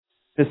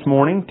this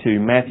morning to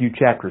Matthew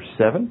chapter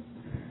 7.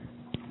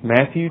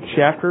 Matthew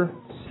chapter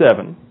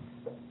 7.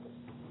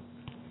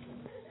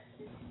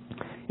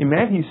 In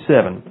Matthew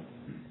 7,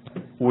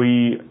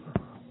 we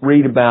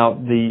read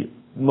about the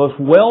most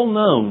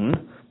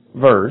well-known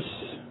verse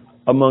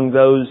among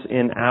those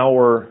in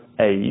our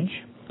age.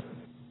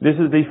 This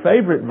is the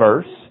favorite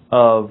verse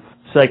of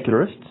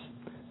secularists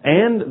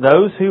and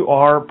those who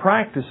are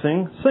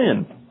practicing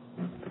sin.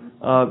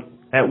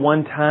 At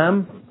one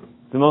time,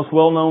 the most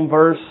well-known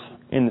verse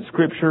in the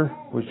Scripture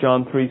was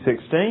John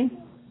 3:16.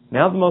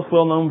 Now the most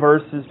well-known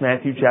verse is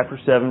Matthew chapter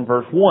 7,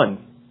 verse 1,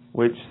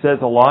 which says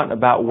a lot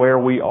about where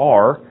we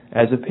are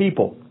as a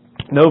people.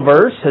 No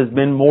verse has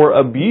been more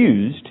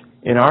abused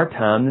in our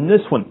time than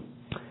this one.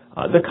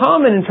 The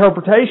common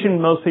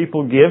interpretation most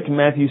people give to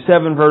Matthew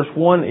 7, verse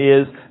 1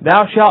 is,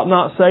 "Thou shalt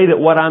not say that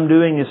what I'm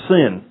doing is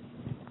sin,"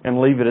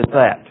 and leave it at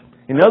that.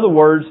 In other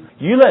words,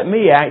 you let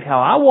me act how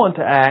I want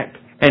to act,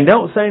 and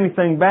don't say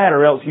anything bad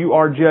or else you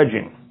are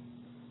judging.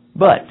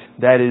 But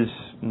that is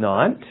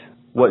not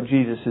what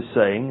Jesus is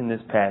saying in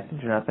this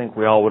passage, and I think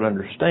we all would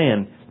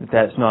understand that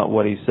that's not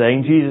what He's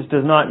saying. Jesus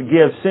does not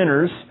give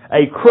sinners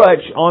a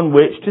crutch on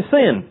which to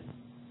sin.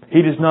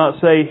 He does not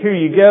say, "Here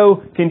you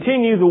go,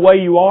 continue the way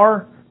you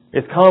are."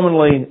 It's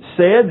commonly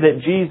said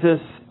that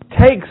Jesus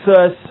takes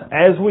us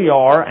as we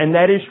are, and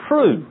that is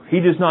true.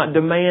 He does not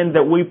demand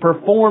that we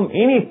perform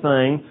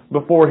anything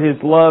before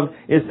His love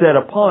is set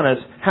upon us.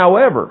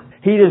 However,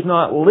 He does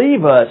not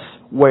leave us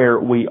where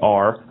we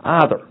are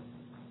either.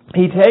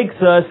 He takes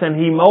us and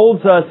He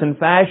molds us and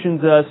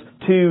fashions us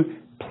to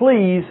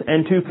please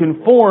and to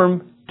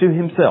conform to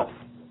Himself.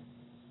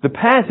 The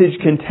passage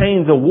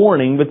contains a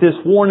warning, but this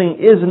warning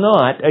is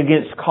not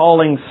against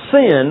calling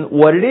sin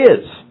what it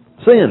is,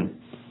 sin.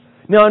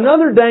 Now,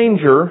 another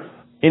danger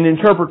in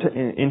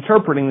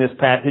interpreting this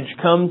passage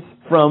comes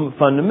from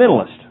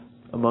fundamentalists,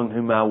 among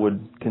whom I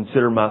would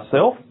consider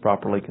myself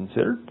properly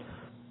considered.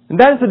 And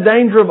that is the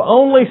danger of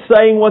only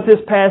saying what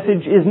this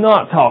passage is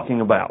not talking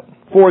about.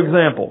 For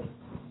example,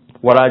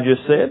 what I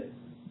just said,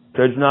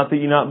 "Judge not that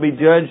you not be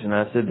judged," and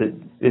I said that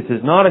this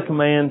is not a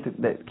command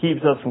that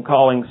keeps us from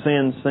calling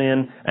sin,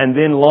 sin, and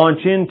then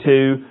launch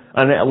into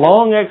a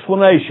long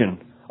explanation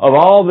of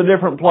all the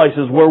different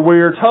places where we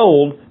are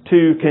told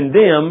to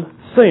condemn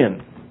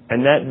sin,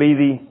 and that be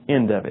the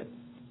end of it.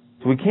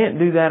 So we can't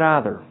do that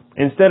either.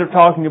 Instead of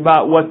talking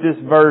about what this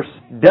verse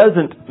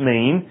doesn't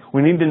mean,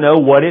 we need to know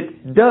what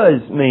it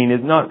does mean.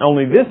 It's not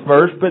only this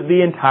verse, but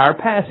the entire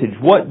passage.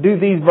 What do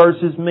these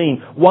verses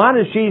mean? Why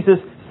does Jesus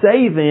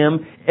say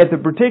them at the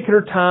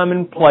particular time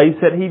and place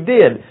that He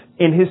did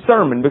in His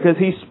sermon? Because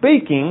He's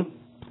speaking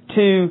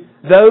to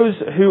those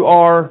who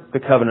are the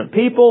covenant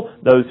people,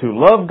 those who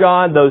love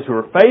God, those who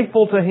are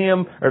faithful to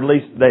Him, or at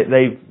least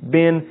they've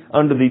been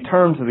under the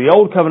terms of the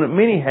Old Covenant.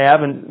 Many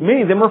have, and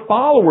many of them are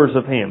followers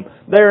of Him.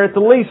 They're at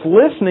the least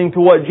listening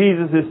to what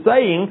Jesus is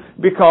saying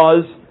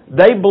because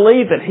they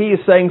believe that He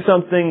is saying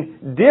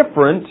something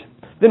different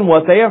than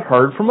what they have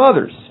heard from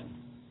others.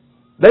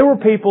 They were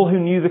people who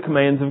knew the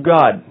commands of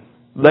God.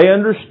 They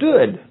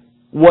understood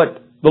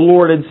what the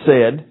Lord had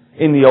said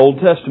in the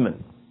Old Testament.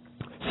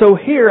 So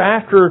here,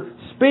 after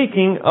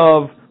speaking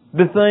of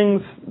the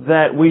things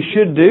that we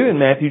should do in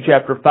Matthew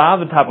chapter 5,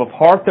 the type of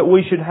heart that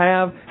we should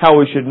have, how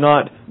we should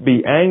not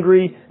be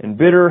angry and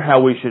bitter,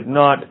 how we should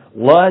not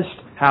lust,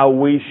 how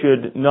we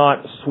should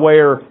not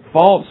swear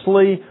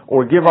falsely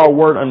or give our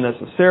word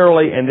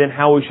unnecessarily, and then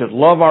how we should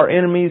love our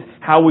enemies,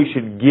 how we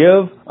should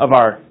give of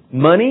our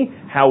money,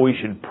 how we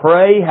should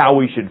pray, how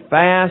we should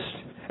fast,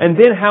 and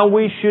then how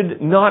we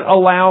should not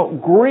allow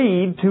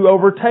greed to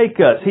overtake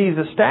us. He's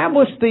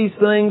established these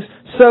things,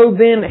 so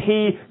then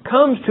He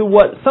comes to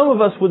what some of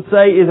us would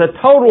say is a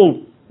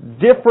total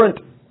different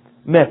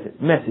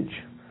message.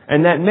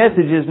 And that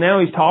message is now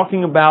He's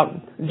talking about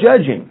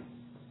judging.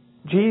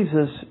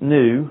 Jesus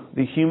knew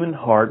the human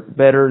heart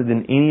better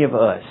than any of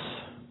us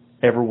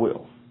ever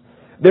will.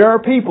 There are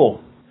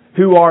people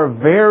who are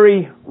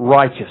very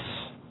righteous.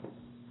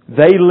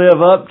 They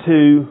live up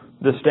to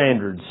the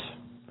standards.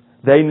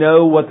 They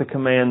know what the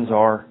commands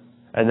are,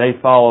 and they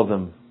follow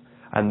them.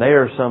 And they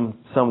are some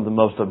of the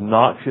most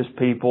obnoxious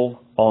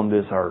people on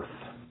this earth.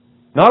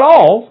 Not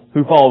all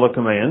who follow the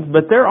commands,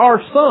 but there are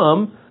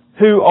some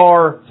who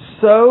are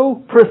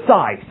so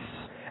precise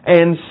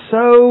and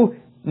so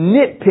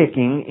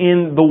nitpicking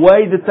in the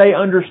way that they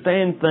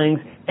understand things.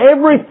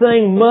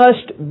 Everything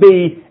must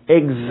be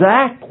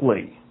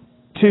exactly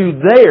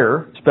to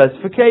their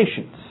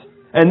specifications.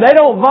 And they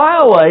don't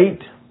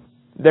violate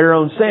their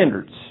own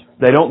standards.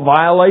 They don't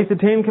violate the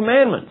Ten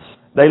Commandments.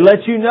 They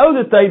let you know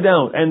that they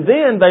don't. And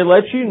then they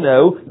let you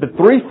know the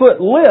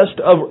 3-foot list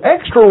of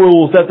extra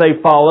rules that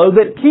they follow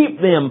that keep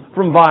them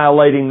from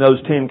violating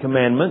those 10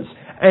 Commandments.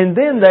 And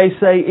then they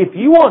say, if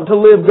you want to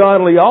live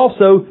godly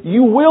also,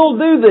 you will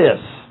do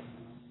this.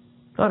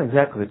 Not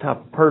exactly the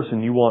type of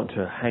person you want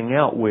to hang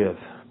out with.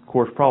 Of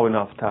course, probably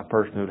not the type of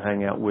person who would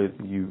hang out with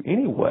you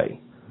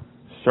anyway.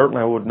 Certainly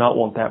I would not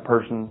want that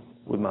person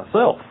with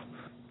myself.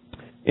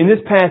 In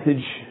this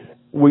passage,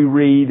 we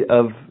read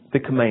of the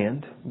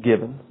command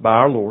given by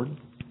our Lord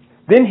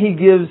Then he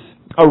gives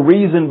a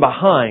reason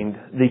behind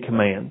the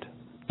command.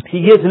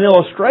 He gives an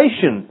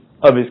illustration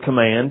of his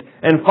command.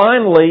 And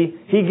finally,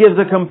 he gives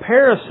a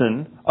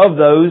comparison of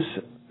those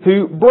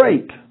who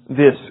break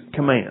this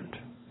command.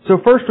 So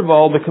first of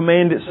all, the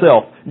command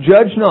itself.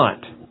 Judge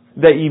not,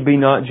 that ye be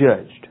not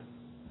judged.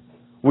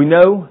 We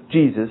know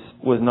Jesus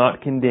was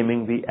not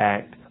condemning the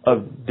act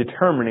of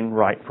determining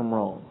right from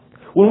wrong.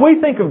 When we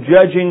think of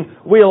judging,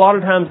 we a lot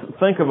of times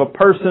think of a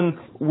person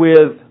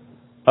with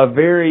a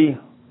very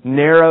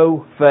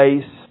narrow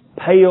face,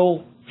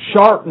 pale,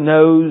 sharp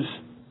nose,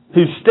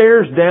 who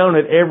stares down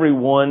at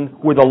everyone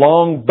with a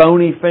long,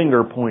 bony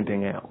finger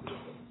pointing out.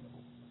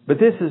 But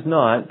this is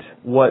not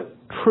what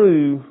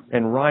true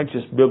and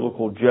righteous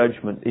biblical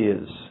judgment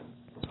is.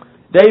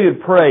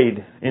 David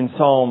prayed in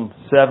Psalm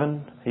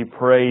 7. He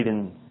prayed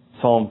in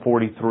Psalm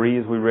 43,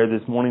 as we read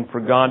this morning,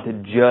 for God to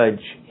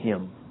judge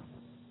him.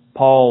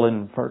 Paul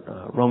in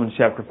Romans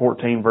chapter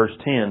 14, verse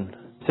 10,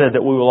 said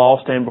that we will all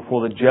stand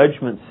before the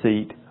judgment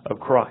seat of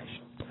Christ.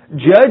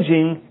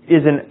 Judging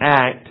is an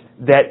act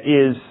that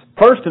is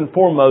first and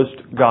foremost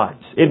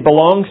God's. It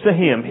belongs to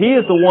Him. He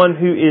is the one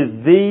who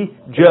is the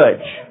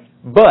judge.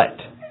 But,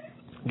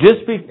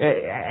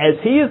 as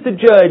He is the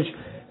judge,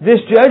 this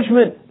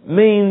judgment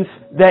means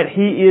that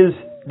He is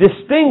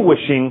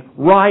distinguishing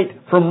right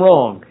from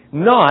wrong,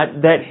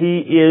 not that He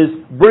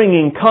is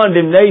bringing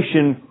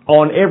condemnation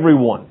on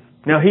everyone.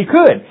 Now, He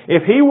could.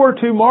 If He were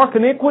to mark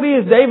iniquity,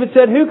 as David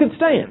said, who could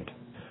stand?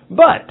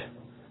 But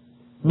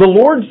the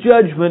Lord's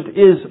judgment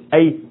is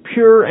a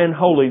pure and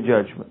holy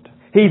judgment.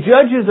 He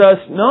judges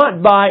us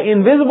not by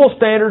invisible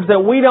standards that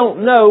we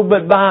don't know,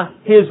 but by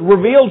His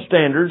revealed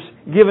standards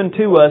given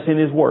to us in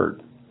His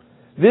Word.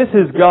 This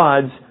is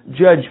God's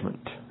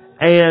judgment.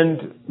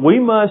 And we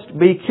must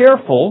be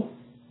careful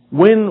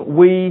when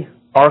we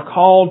are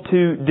called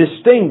to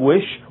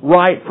distinguish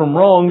right from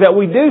wrong, that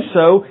we do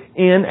so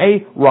in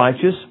a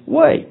righteous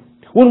way.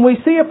 When we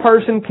see a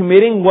person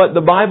committing what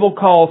the Bible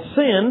calls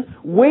sin,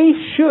 we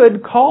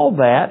should call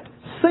that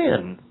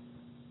sin.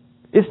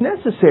 It's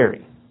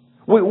necessary.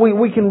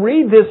 We can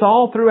read this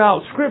all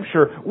throughout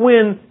Scripture.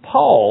 When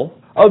Paul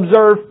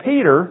observed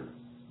Peter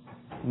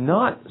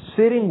not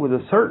sitting with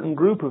a certain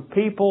group of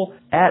people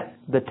at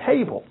the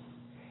table,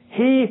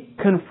 he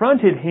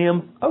confronted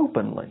him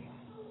openly.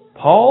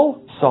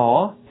 Paul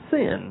saw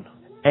sin,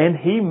 and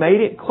he made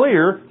it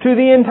clear to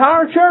the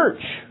entire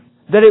church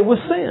that it was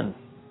sin.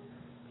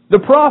 The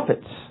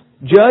prophets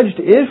judged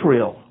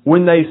Israel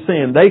when they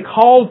sinned. They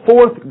called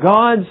forth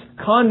God's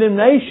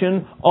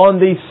condemnation on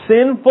the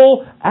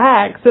sinful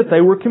acts that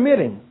they were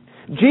committing.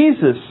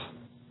 Jesus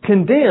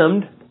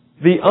condemned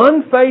the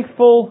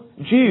unfaithful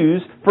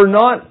Jews for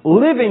not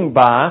living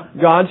by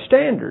God's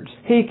standards.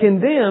 He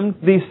condemned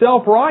the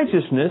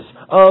self-righteousness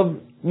of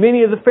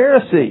many of the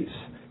Pharisees.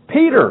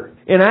 Peter,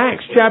 in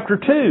Acts chapter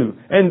 2,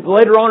 and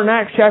later on in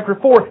Acts chapter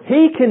 4,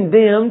 he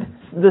condemned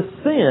the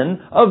sin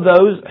of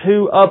those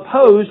who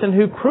opposed and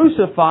who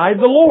crucified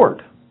the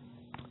Lord.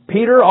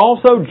 Peter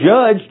also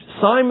judged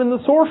Simon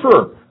the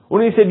sorcerer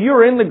when he said,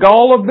 "You're in the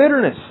gall of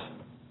bitterness."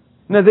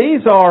 Now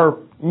these are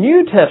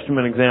New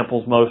Testament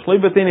examples mostly,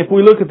 but then if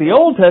we look at the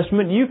Old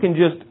Testament, you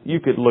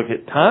could look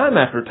at time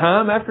after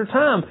time after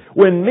time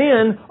when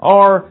men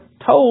are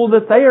told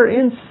that they are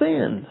in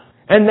sin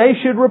and they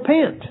should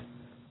repent.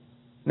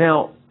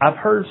 Now, I've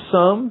heard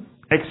some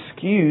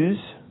excuse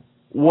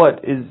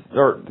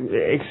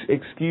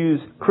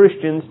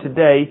Christians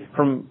today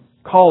from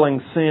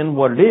calling sin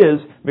what it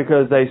is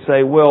because they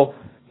say, well,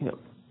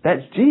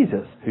 that's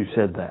Jesus who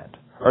said that.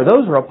 Or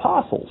those are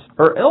apostles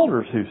or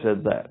elders who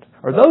said that.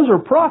 Or those are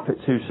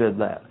prophets who said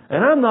that.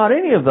 And I'm not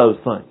any of those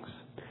things.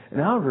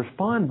 And I would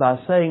respond by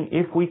saying,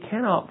 if we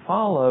cannot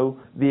follow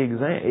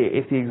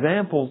if the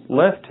examples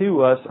left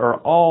to us are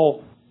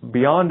all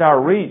beyond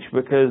our reach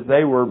because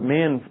they were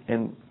men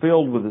and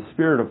filled with the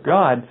Spirit of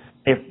God,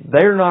 if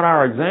they're not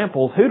our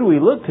examples, who do we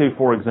look to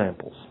for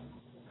examples?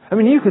 I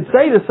mean, you could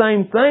say the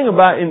same thing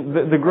about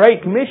the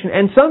Great Commission,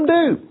 and some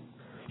do.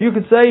 You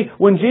could say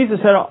when Jesus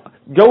said,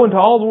 "Go into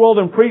all the world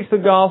and preach the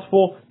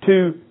gospel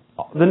to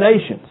the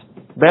nations,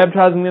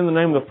 baptizing them in the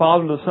name of the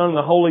Father, the Son, and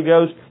the Holy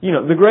Ghost,"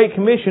 the Great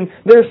Commission.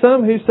 There are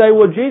some who say,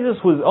 well,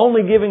 Jesus was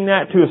only giving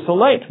that to a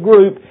select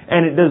group,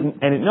 and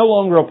it no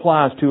longer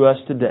applies to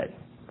us today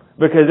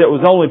because it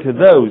was only to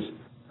those.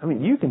 I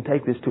mean, you can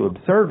take this to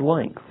absurd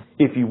lengths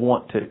if you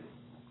want to.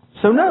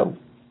 So no,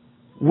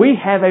 we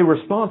have a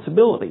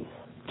responsibility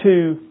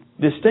to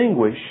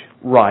distinguish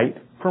right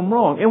from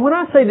wrong. And when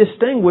I say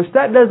distinguish,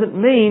 that doesn't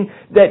mean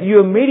that you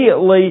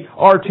immediately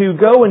are to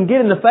go and get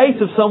in the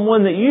face of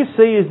someone that you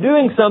see is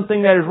doing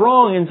something that is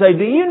wrong and say,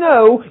 "Do you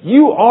know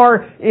you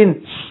are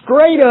in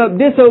straight up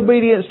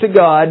disobedience to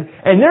God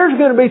and there's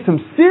going to be some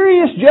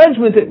serious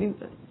judgment."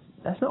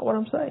 That's not what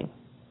I'm saying.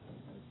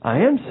 I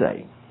am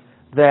saying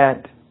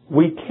that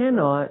we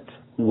cannot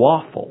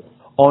waffle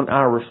on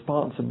our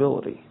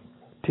responsibility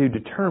to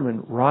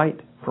determine right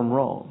from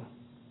wrong.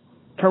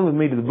 Turn with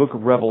me to the book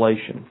of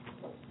Revelation.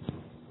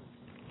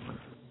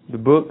 The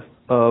book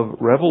of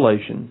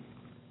Revelation,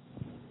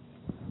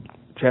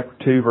 chapter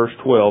 2, verse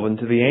 12, "And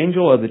to the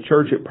angel of the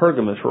church at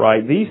Pergamos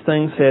write, These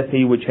things saith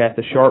he which hath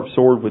the sharp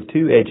sword with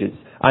two edges.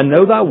 I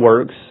know thy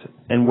works,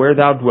 and where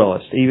thou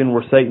dwellest, even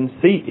where Satan's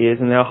seat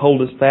is, and thou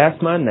holdest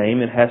fast my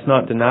name, and hast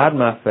not denied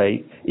my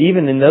faith,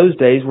 even in those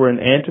days wherein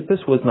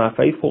Antipas was my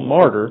faithful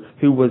martyr,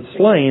 who was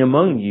slain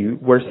among you,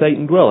 where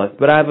Satan dwelleth.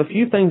 But I have a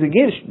few things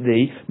against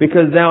thee,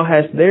 because thou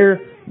hast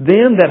there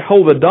them that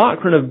hold the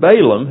doctrine of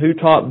Balaam, who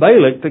taught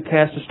Balak to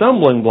cast a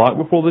stumbling block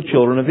before the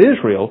children of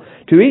Israel,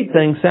 to eat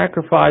things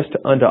sacrificed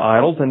unto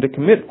idols, and to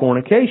commit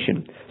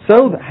fornication.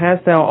 So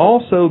hast thou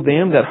also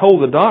them that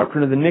hold the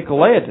doctrine of the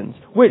Nicolaitans,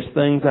 which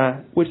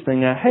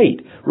thing I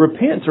hate.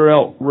 Repent,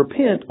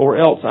 or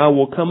else I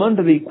will come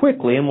unto thee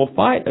quickly, and will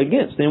fight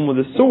against them with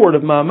the sword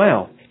of my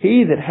mouth.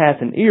 He that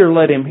hath an ear,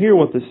 let him hear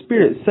what the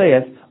Spirit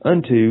saith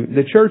unto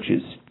the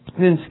churches."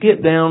 Then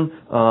skip down,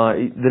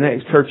 the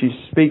next church he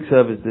speaks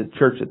of is the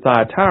church at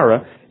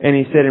Thyatira, and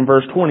he said in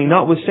verse 20,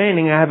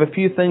 "Notwithstanding I have a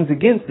few things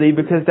against thee,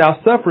 because thou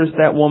sufferest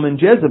that woman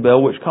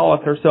Jezebel, which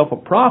calleth herself a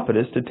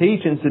prophetess, to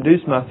teach and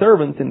seduce my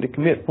servants, and to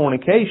commit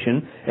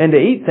fornication, and to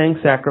eat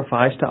things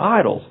sacrificed to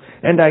idols.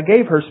 And I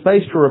gave her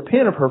space to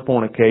repent of her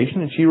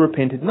fornication, and she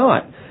repented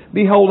not.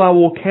 Behold, I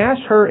will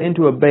cast her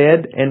into a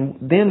bed, and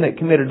them that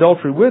commit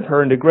adultery with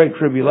her into great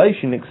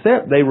tribulation,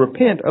 except they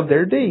repent of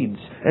their deeds.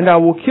 And I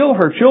will kill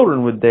her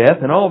children with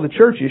death, and all the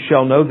churches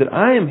shall know that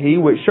I am he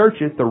which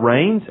searcheth the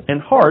reins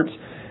and hearts,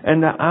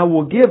 and that I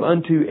will give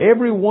unto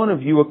every one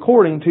of you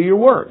according to your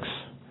works."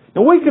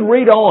 Now we could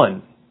read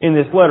on in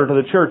this letter to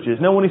the churches.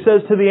 Now when he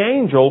says to the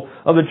angel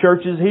of the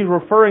churches, he's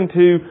referring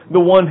to the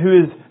one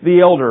who is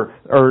the elder,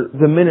 or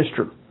the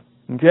minister.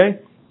 Okay?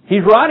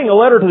 He's writing a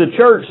letter to the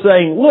church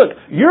saying, look,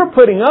 you're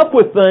putting up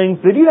with things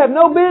that you have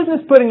no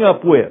business putting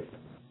up with.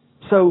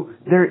 So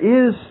there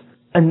is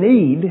a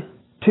need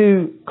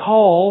to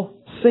call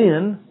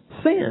sin,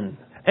 sin,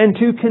 and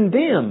to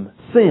condemn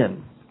sin.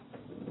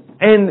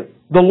 And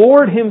the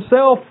Lord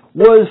Himself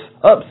was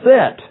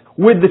upset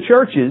with the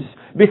churches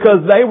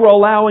because they were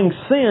allowing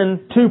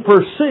sin to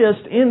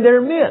persist in their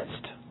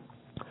midst.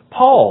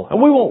 Paul, and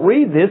we won't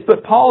read this,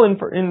 but Paul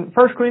in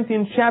 1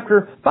 Corinthians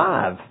chapter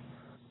 5,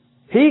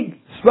 he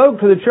spoke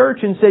to the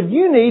church and said,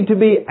 you need to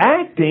be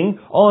acting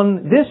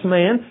on this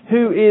man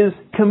who is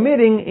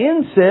committing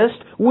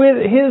incest with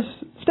his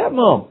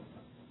stepmom.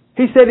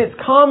 He said it's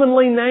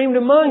commonly named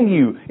among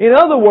you. In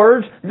other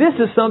words, this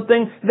is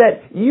something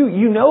that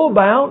you know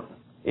about,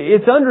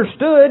 it's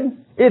understood,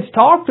 it's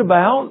talked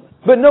about,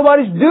 but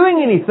nobody's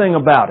doing anything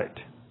about it.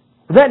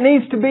 That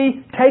needs to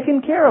be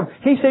taken care of.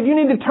 He said you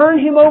need to turn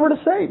him over to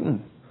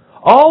Satan.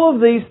 All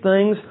of these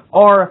things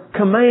are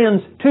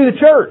commands to the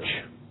church.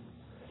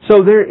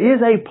 So there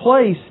is a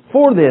place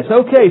for this.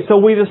 Okay, so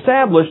we've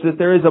established that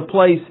there is a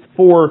place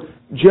for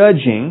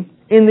judging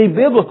in the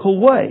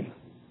biblical way.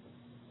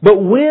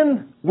 But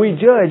when we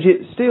judge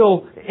it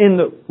still in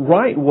the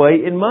right way,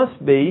 it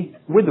must be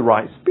with the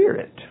right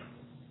spirit.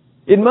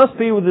 It must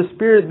be with the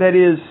spirit that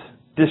is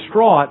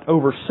distraught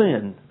over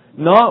sin,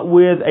 not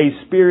with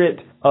a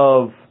spirit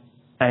of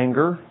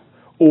anger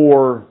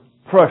or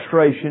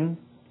frustration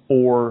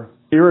or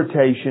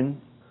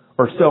irritation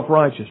or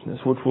self-righteousness,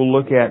 which we'll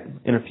look at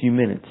in a few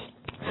minutes.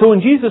 So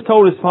when Jesus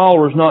told His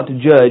followers not to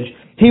judge,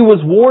 He was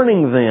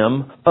warning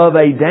them of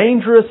a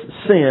dangerous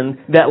sin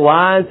that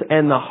lies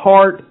in the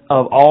heart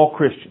of all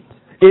Christians.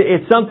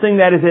 It's something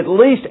that is at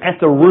least at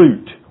the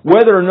root.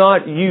 Whether or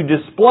not you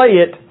display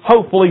it,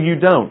 hopefully you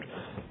don't.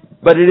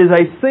 But it is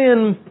a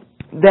sin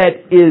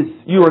that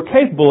you are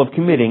capable of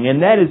committing,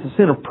 and that is the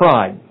sin of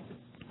pride.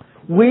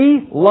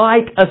 We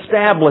like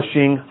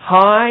establishing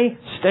high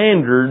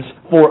standards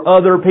for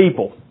other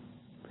people.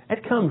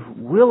 It comes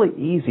really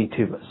easy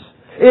to us.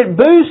 It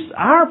boosts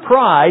our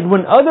pride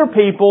when other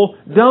people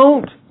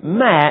don't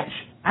match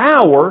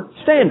our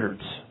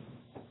standards.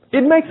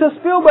 It makes us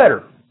feel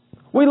better.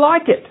 We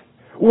like it.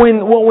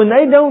 When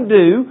they don't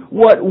do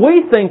what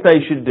we think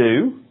they should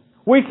do,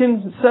 we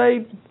can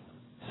say,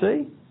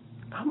 see,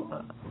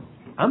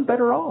 I'm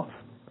better off.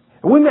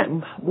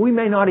 We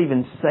may not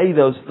even say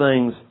those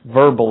things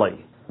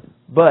verbally,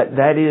 but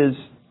that is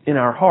in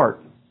our heart.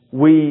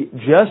 We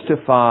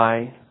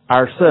justify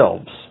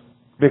ourselves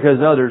because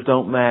others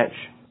don't match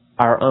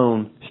our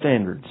own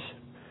standards.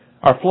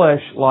 Our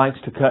flesh likes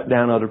to cut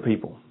down other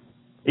people.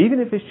 Even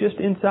if it's just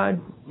inside,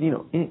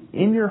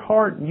 in your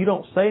heart, you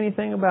don't say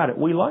anything about it.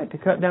 We like to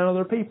cut down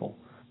other people.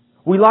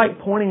 We like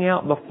pointing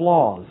out the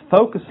flaws,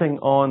 focusing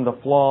on the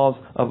flaws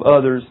of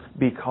others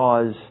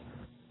because,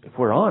 if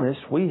we're honest,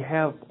 we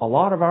have a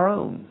lot of our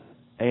own.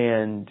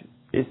 And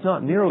it's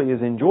not nearly as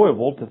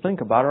enjoyable to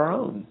think about our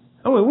own.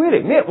 I mean, we'd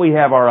admit we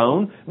have our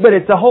own, but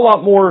it's a whole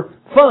lot more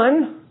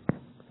fun,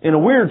 in a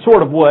weird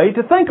sort of way,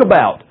 to think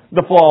about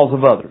the flaws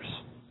of others.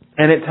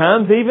 And at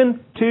times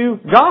even to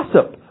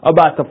gossip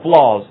about the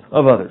flaws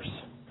of others.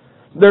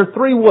 There are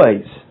three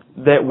ways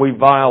that we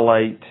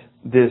violate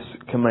this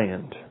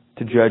command,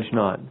 to judge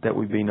not, that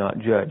we be not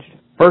judged.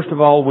 First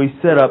of all, we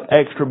set up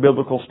extra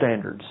biblical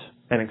standards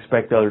and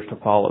expect others to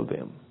follow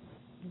them.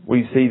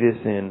 We see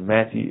this in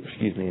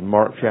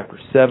Mark chapter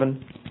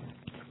 7,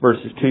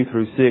 verses 2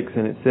 through 6,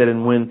 and it said,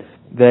 And when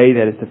They,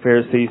 that is the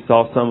Pharisees,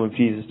 saw some of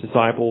Jesus'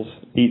 disciples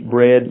eat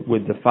bread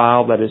with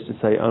defiled, that is to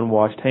say,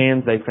 unwashed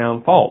hands. They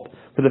found fault.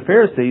 For the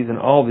Pharisees and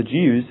all the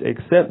Jews,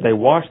 except they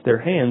wash their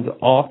hands,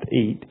 oft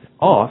eat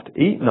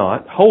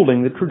not,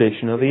 holding the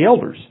tradition of the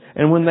elders.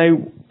 And when they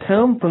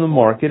come from the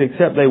market,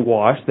 except they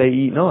wash, they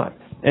eat not.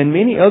 And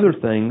many other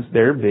things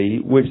there be,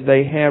 which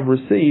they have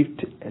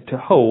received to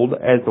hold,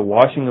 as the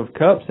washing of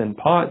cups and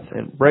pots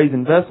and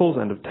brazen vessels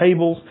and of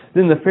tables.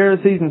 Then the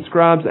Pharisees and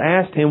scribes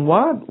asked him,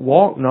 Why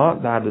walk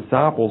not thy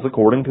disciples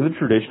according to the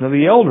tradition of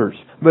the elders,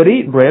 but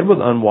eat bread with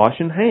unwashed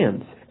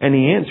hands? And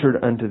he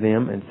answered unto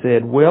them and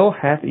said, Well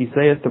hath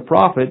Esaias the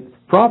prophet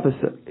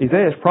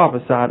Esaias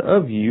prophesied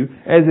of you,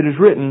 as it is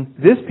written,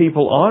 This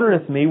people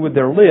honoureth me with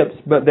their lips,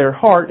 but their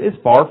heart is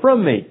far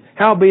from me.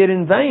 Howbeit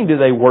in vain do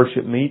they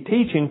worship me,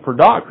 teaching for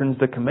doctrines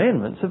the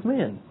commandments of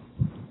men.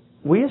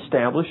 We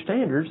establish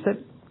standards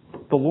that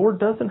the Lord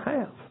doesn't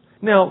have.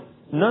 Now,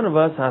 none of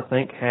us, I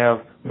think, have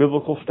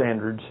biblical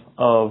standards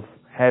of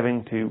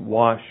having to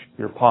wash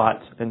your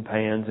pots and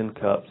pans and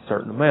cups a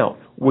certain amount.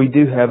 We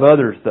do have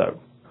others, though.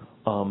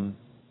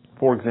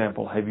 For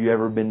example, have you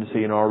ever been to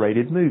see an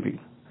R-rated movie?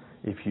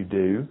 If you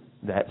do,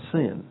 that's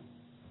sin.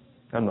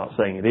 I'm not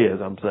saying it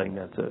is. I'm saying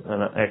that's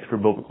an extra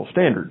biblical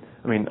standard.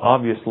 I mean,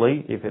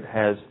 obviously, if it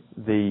has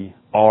the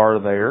R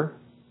there,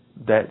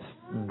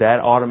 that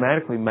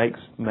automatically makes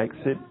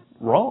it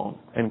wrong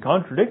and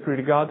contradictory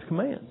to God's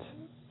commands.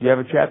 Do you have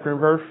a chapter and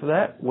verse for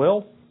that?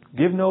 Well,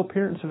 give no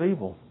appearance of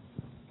evil.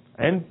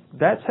 And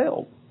that's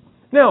held.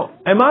 Now,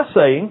 am I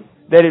saying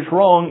that it's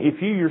wrong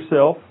if you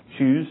yourself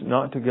choose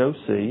not to go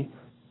see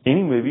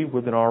any movie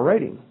with an R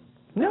rating?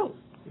 No.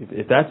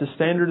 If that's a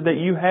standard that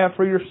you have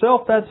for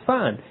yourself, that's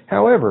fine.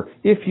 However,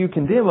 if you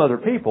condemn other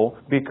people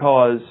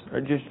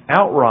just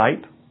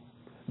outright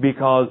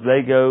because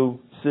they go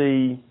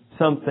see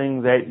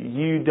something that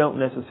you don't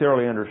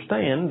necessarily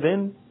understand,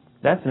 then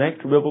that's an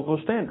extra biblical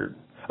standard.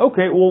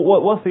 Okay,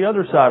 well, what's the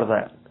other side of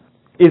that?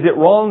 Is it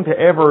wrong to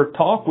ever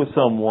talk with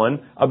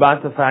someone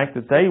about the fact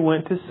that they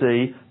went to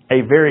see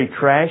a very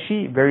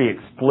trashy, very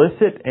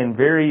explicit, and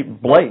very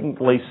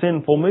blatantly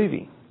sinful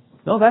movie?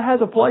 No, that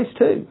has a place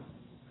too.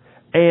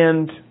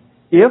 And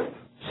if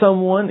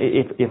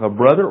a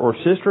brother or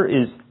sister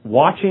is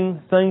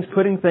watching things,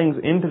 putting things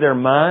into their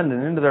mind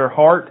and into their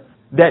heart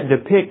that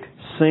depict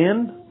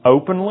sin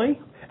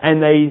openly,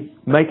 and they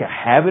make a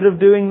habit of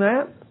doing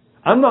that,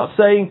 I'm not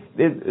saying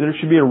that there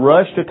should be a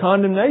rush to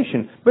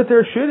condemnation, but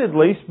there should at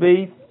least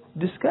be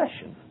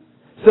discussion.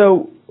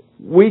 So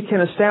we can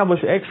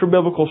establish extra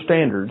biblical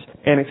standards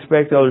and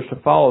expect others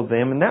to follow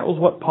them, and that was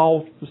what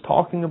Paul was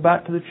talking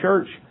about to the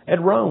church at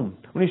Rome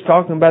when he's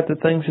talking about the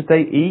things that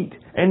they eat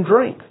and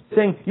drink.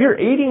 Saying, you're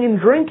eating and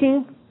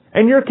drinking,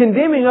 and you're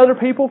condemning other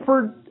people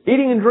for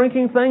eating and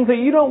drinking things that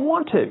you don't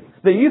want to,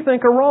 that you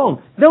think are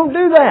wrong. Don't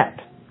do that.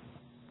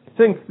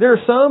 Saying, there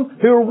are some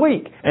who are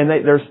weak, and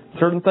there's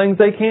certain things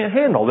they can't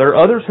handle. There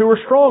are others who are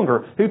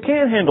stronger, who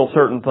can handle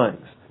certain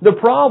things. The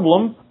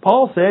problem,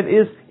 Paul said,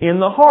 is in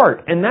the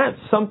heart. And that's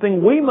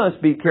something we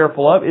must be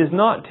careful of, is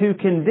not to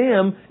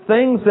condemn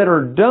things that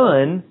are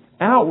done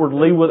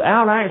outwardly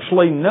without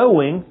actually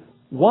knowing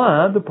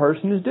why the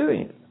person is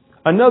doing it.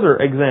 Another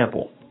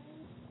example.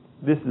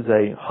 This is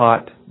a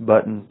hot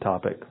button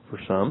topic for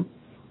some,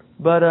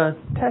 but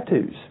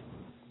tattoos.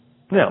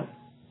 Now,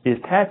 is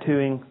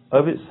tattooing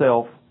of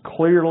itself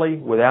clearly,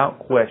 without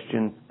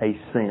question, a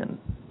sin?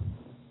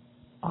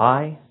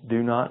 I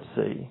do not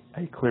see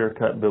a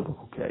clear-cut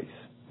biblical case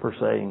for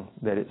saying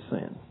that it's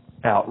sin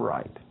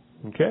outright.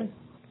 Okay?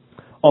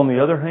 On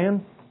the other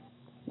hand,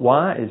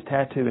 why is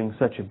tattooing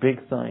such a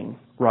big thing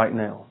right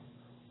now?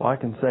 Well, I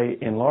can say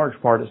in large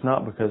part it's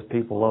not because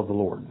people love the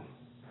Lord.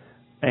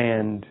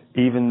 And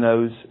even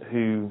those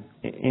who,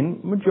 in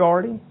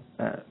majority,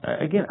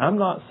 again, I'm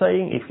not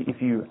saying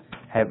if you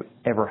have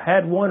ever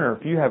had one or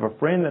if you have a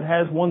friend that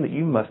has one that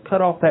you must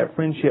cut off that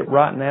friendship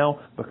right now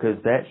because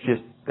that's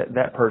just,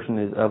 that person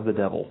is of the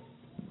devil.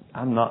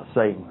 I'm not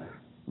saying that.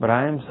 But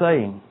I am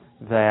saying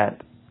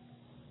that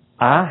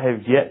I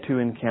have yet to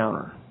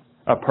encounter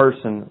a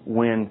person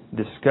when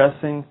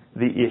discussing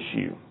the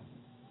issue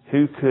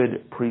who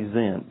could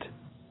present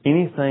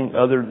anything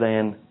other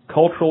than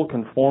cultural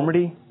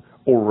conformity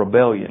or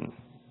rebellion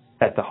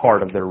at the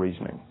heart of their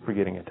reasoning for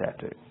getting a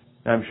tattoo.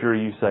 I'm sure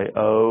you say,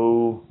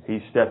 oh, he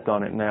stepped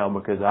on it now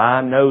because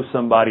I know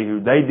somebody who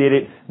they did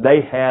it. They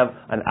have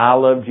an I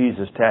love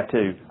Jesus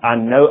tattoo.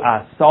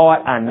 I saw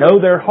it. I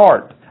know their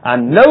heart. I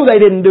know they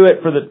didn't do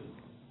it for the...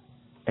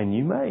 And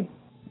you may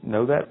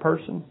know that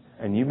person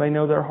and you may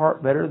know their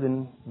heart better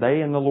than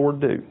they and the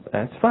Lord do.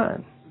 That's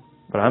fine.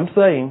 But I'm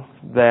saying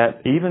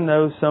that even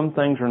though some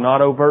things are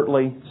not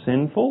overtly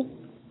sinful,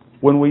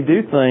 when we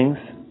do things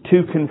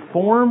to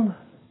conform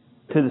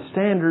to the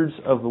standards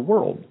of the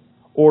world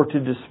or to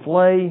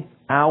display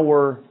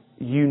our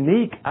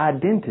unique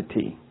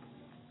identity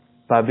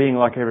by being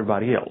like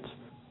everybody else,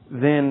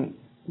 then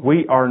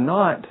we are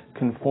not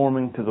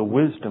conforming to the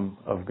wisdom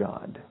of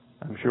God.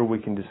 I'm sure we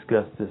can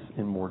discuss this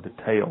in more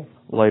detail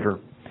later.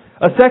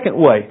 A second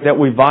way that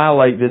we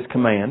violate this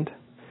command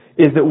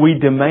is that we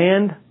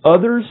demand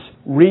others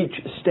reach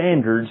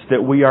standards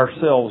that we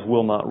ourselves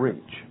will not reach.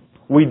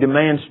 We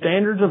demand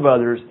standards of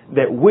others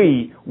that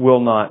we will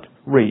not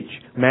reach.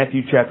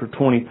 Matthew chapter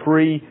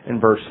 23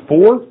 and verse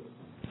 4,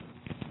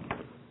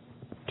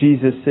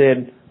 Jesus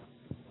said,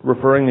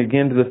 referring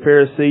again to the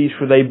Pharisees,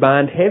 "For they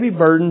bind heavy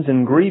burdens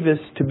and grievous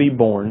to be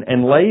borne,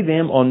 and lay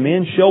them on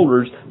men's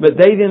shoulders, but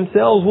they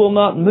themselves will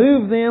not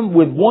move them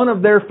with one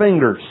of their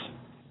fingers."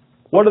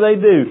 What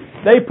do?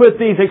 They put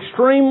these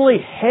extremely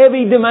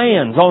heavy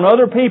demands on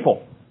other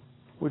people,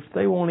 which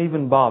they won't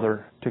even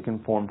bother to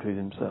conform to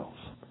themselves.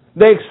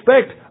 They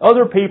expect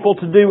other people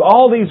to do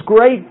all these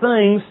great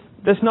things.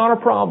 That's not a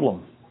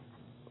problem.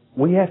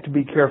 We have to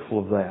be careful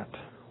of that.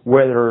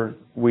 Whether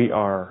we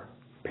are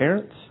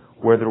parents,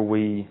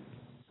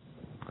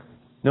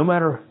 no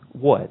matter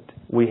what,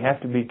 we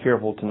have to be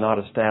careful to not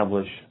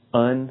establish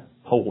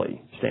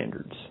unholy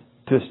standards.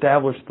 To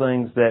establish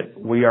things that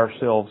we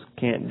ourselves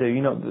can't do.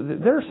 You know,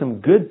 there are some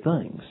good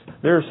things.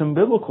 There are some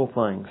biblical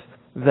things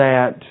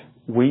that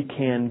we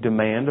can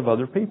demand of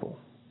other people.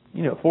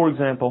 You know, for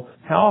example,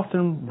 how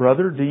often,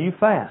 brother, do you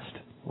fast?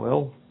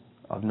 Well,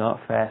 I've not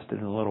fasted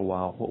in a little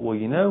while. Well,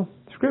 you know,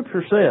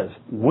 Scripture says,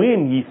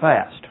 when ye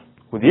fast,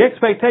 with the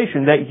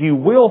expectation that you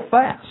will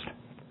fast.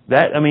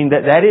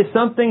 That is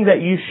something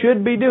that you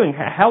should be doing.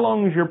 How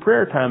long is your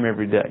prayer time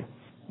every day?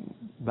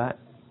 About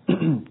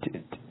 10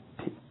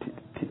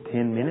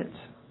 minutes.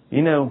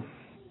 You know,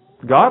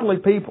 godly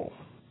people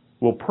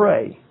will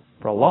pray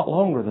for a lot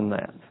longer than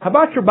that. How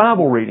about your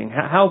Bible reading?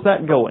 How's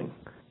that going?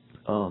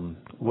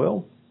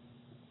 Well,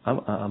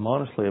 I'm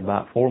honestly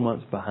about 4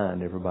 months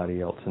behind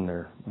everybody else in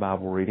their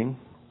Bible reading.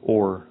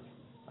 Or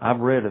I've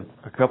read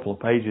a couple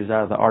of pages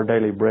out of the Our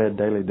Daily Bread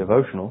daily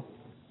devotional.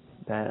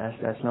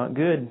 That's not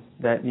good.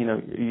 That, you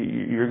know,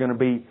 you're going to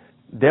be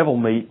devil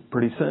meat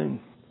pretty soon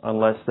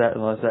unless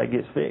that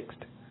gets fixed.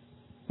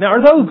 Now,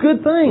 are those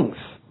good things?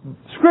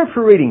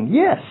 Scripture reading,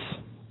 yes.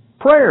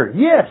 Prayer,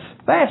 yes.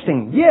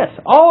 Fasting, yes.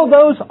 All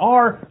those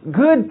are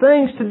good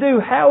things to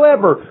do.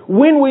 However,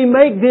 when we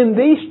make them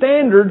the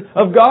standard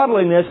of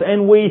godliness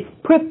and we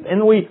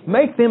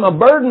make them a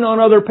burden on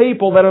other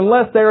people that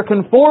unless they are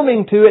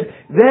conforming to it,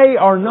 they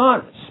are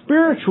not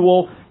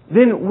spiritual,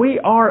 then we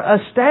are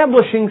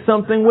establishing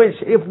something which,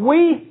 if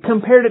we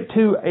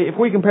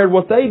compared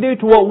what they do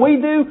to what we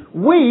do,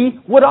 we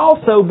would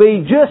also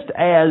be just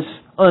as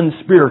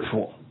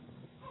unspiritual.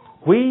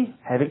 We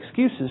have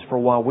excuses for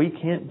why we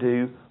can't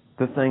do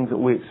the things that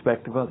we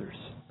expect of others.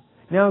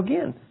 Now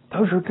again,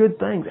 those are good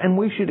things, and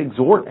we should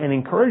exhort and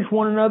encourage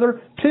one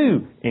another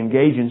to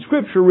engage in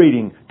Scripture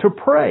reading, to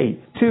pray,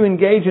 to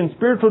engage in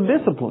spiritual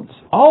disciplines.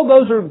 All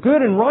those are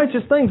good and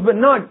righteous things, but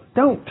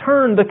don't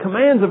turn the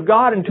commands of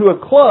God into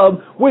a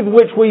club with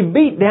which we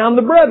beat down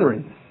the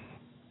brethren.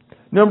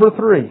 Number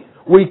 3,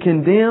 we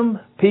condemn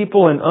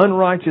people in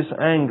unrighteous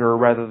anger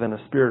rather than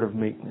a spirit of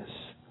meekness.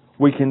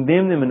 We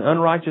condemn them in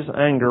unrighteous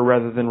anger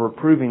rather than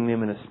reproving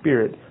them in a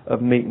spirit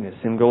of meekness.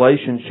 In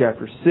Galatians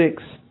chapter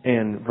 6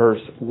 and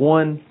verse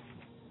 1,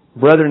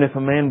 "Brethren, if a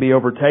man be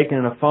overtaken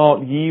in a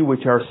fault, ye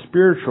which are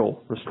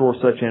spiritual, restore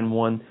such an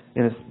one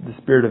in the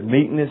spirit of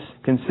meekness,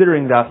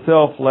 considering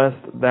thyself, lest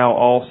thou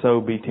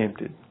also be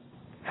tempted."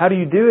 How do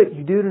you do it?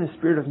 You do it in a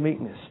spirit of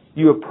meekness.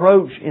 You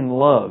approach in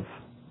love.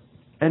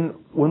 And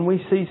when we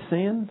see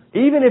sin,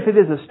 even if it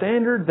is a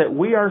standard that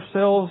we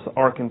ourselves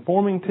are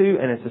conforming to,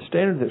 and it's a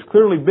standard that's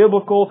clearly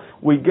biblical,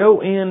 we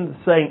go in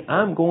saying,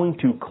 "I'm going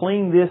to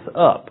clean this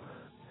up."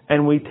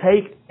 And we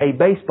take a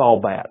baseball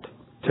bat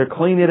to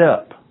clean it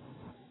up.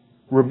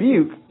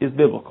 Rebuke is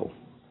biblical.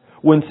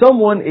 When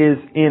someone is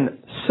in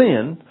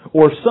sin,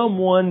 or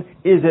someone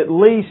is at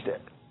least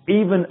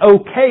even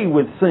okay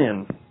with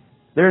sin,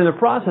 they're in the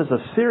process of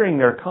searing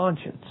their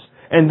conscience.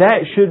 And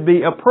that should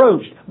be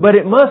approached. But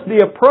it must be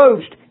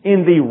approached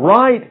in the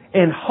right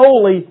and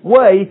holy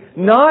way,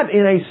 not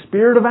in a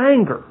spirit of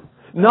anger,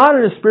 not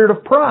in a spirit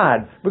of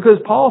pride. Because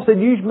Paul said,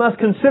 "You must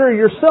consider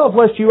yourself,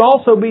 lest you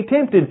also be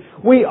tempted."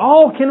 We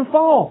all can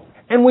fall.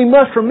 And we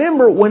must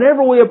remember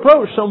whenever we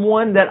approach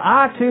someone that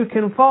I too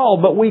can fall.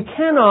 But we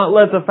cannot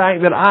let the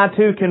fact that I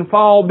too can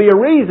fall be a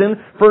reason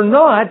for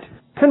not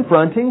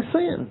confronting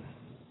sin.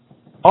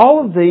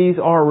 All of these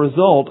are a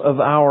result of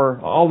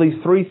all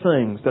these 3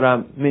 things that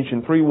I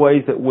mentioned, 3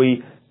 ways that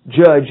we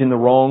judge in the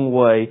wrong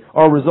way,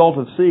 are a result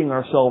of seeing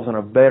ourselves in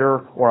a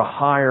better or a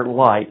higher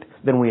light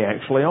than we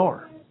actually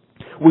are.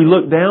 We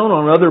look down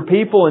on other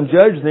people and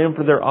judge them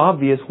for their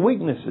obvious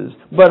weaknesses.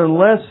 But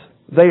unless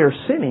they are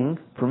sinning,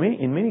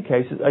 in many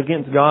cases,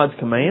 against God's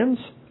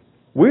commands,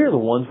 we're the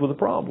ones with a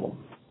problem,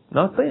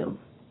 not them.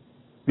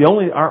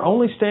 Our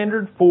only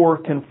standard for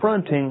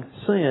confronting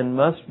sin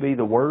must be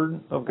the Word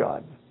of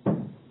God.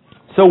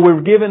 So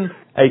we're given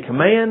a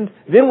command,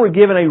 then we're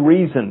given a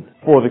reason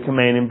for the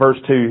command in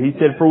verse 2. He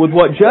said, "For with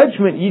what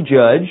judgment ye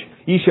judge,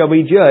 ye shall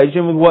be judged,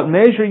 and with what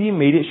measure ye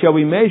mete, it shall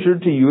be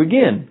measured to you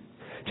again."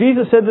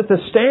 Jesus said that the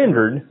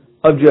standard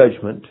of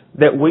judgment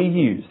that we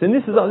use, and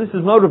this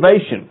is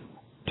motivation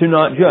to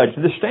not judge.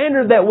 The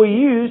standard that we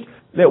use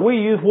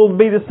will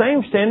be the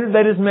same standard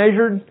that is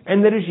measured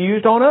and that is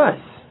used on us.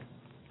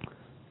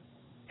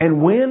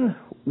 And when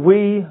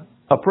we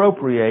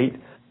appropriate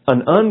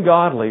an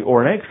ungodly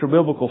or an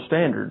extra-biblical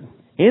standard,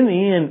 in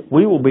the end,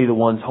 we will be the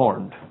ones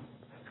harmed.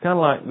 It's kind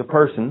of like the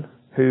person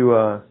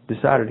who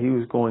decided he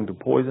was going to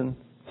poison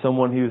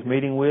someone he was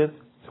meeting with.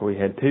 So he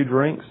had 2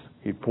 drinks.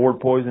 He poured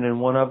poison in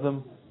one of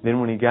them. Then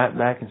when he got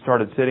back and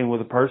started sitting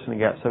with a person, he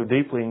got so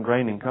deeply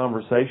ingrained in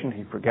conversation,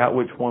 he forgot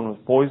which one was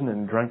poison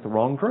and drank the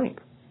wrong drink.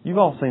 You've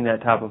all seen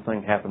that type of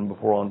thing happen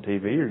before on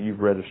TV, or you've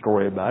read a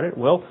story about it.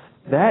 Well,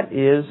 that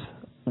is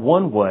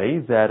one way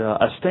that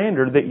a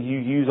standard that you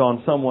use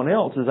on someone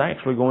else is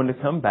actually going to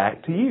come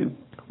back to you.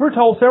 We're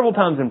told several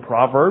times in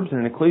Proverbs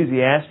and in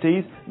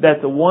Ecclesiastes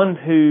that the one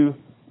who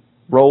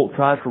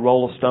tries to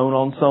roll a stone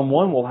on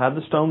someone will have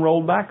the stone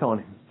rolled back on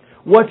him.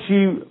 What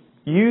you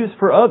use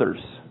for others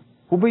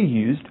will be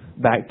used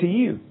back to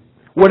you.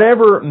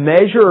 Whatever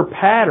measure or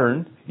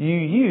pattern you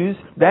use,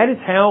 that is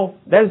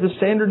the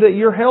standard that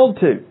you're held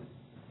to.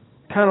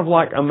 Kind of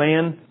like a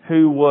man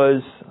who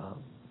was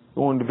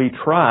going to be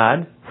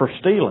tried for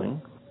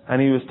stealing,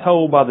 and he was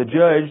told by the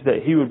judge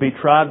that he would be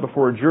tried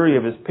before a jury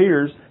of his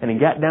peers, and he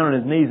got down on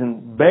his knees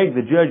and begged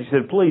the judge. He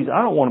said, "Please,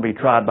 I don't want to be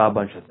tried by a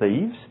bunch of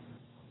thieves."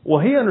 Well,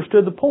 he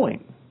understood the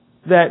point,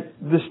 that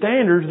the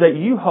standards that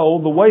you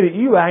hold, the way that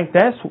you act,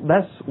 that's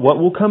what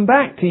will come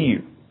back to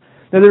you.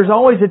 Now, there's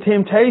always a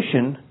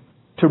temptation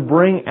to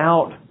bring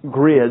out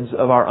grids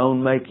of our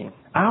own making.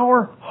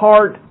 Our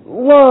heart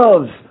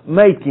loves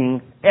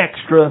making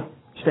extra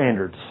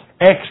standards,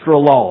 extra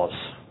laws,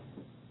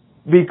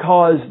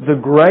 because the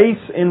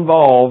grace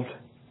involved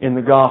in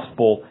the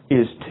gospel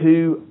is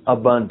too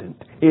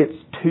abundant. It's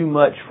too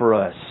much for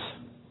us.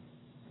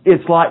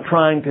 It's like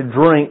trying to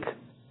drink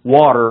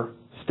water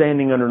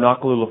standing under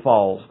Nakalula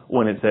Falls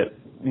when it's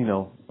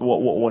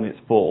when it's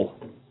full.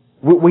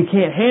 We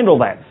can't handle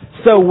that.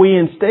 So we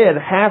instead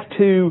have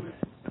to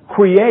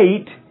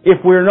create, if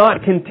we're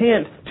not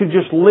content to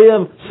just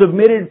live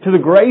submitted to the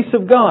grace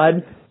of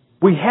God,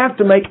 we have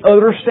to make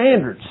other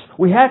standards.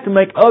 We have to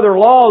make other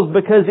laws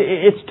because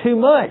it's too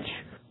much.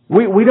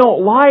 We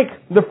don't like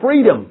the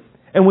freedom.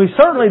 And we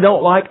certainly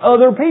don't like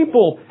other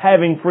people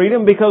having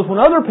freedom, because when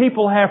other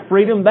people have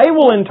freedom, they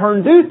will in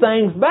turn do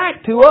things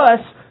back to us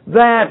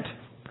that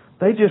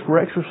they just were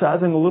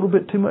exercising a little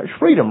bit too much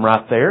freedom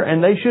right there,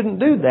 and they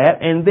shouldn't do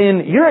that. And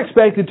then you're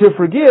expected to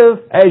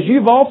forgive as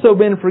you've also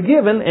been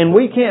forgiven, and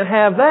we can't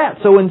have that.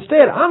 So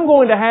instead, I'm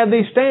going to have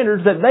these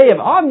standards that they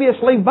have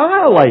obviously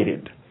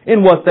violated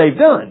in what they've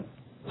done,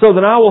 so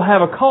that I will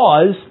have a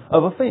cause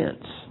of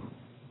offense.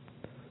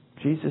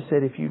 Jesus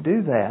said, if you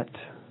do that,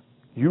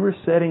 you are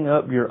setting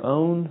up your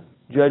own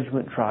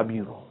judgment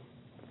tribunal.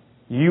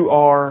 You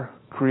are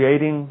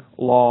creating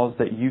laws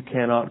that you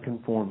cannot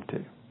conform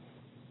to.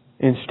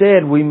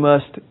 Instead, we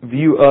must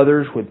view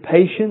others with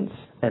patience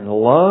and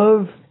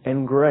love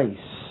and grace.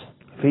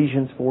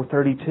 Ephesians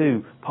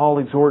 4:32, Paul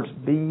exhorts,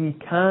 be ye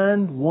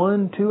kind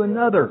one to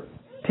another,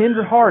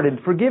 tender-hearted,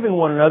 forgiving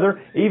one another,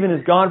 even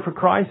as God for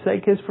Christ's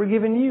sake has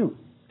forgiven you.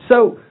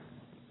 So,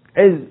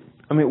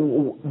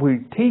 we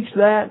teach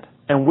that,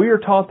 and we are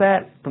taught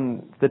that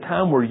from the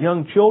time we're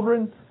young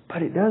children,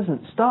 but it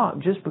doesn't stop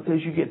just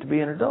because you get to be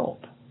an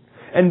adult.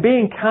 And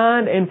being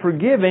kind and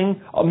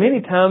forgiving,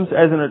 many times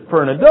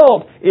for an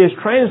adult, is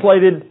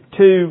translated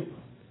to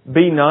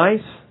be nice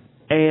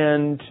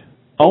and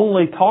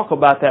only talk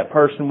about that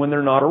person when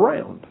they're not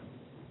around.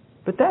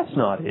 But that's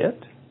not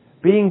it.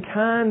 Being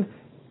kind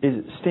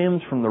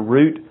stems from the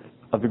root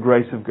of the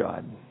grace of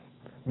God.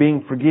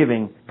 Being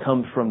forgiving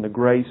comes from the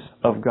grace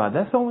of God.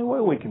 That's the only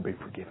way we can be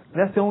forgiven.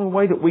 That's the only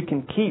way that we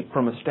can keep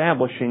from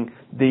establishing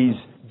these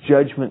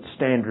judgment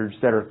standards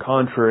that are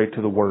contrary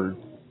to the Word.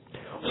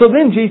 So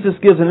then Jesus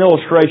gives an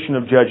illustration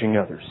of judging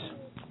others.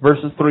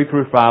 Verses 3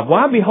 through 5.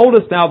 Why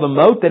beholdest thou the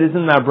mote that is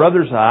in thy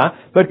brother's eye,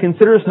 but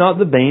considerest not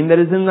the beam that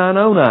is in thine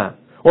own eye?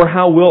 Or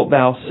how wilt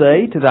thou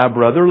say to thy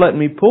brother, let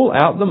me pull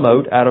out the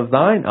mote out of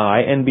thine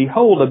eye, and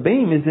behold, a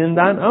beam is in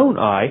thine own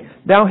eye?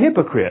 Thou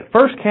hypocrite,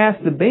 first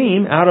cast the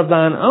beam out of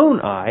thine own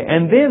eye,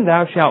 and then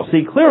thou shalt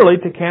see clearly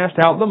to cast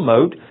out the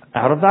mote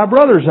out of thy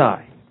brother's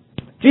eye.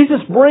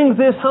 Jesus brings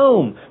this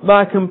home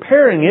by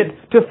comparing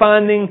it to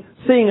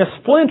seeing a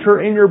splinter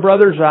in your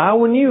brother's eye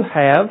when you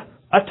have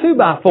a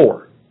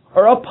 2x4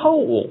 or a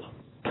pole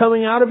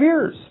coming out of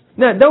yours.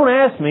 Now, don't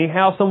ask me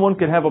how someone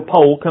could have a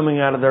pole coming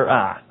out of their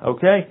eye,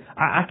 okay?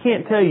 I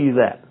can't tell you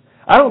that.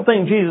 I don't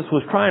think Jesus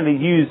was trying to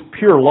use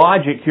pure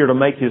logic here to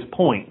make his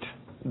point,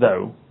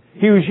 though.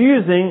 He was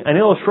using an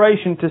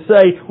illustration to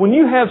say, when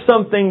you have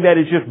something that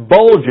is just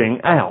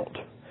bulging out,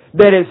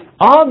 that is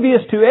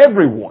obvious to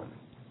everyone,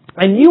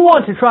 and you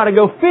want to try to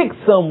go fix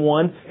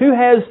someone who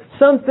has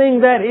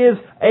something that is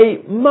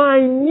a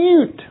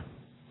minute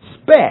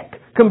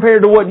speck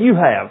compared to what you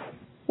have,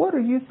 what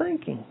are you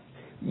thinking?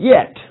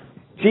 Yet,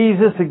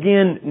 Jesus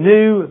again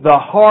knew the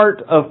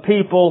heart of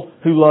people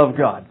who love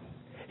God.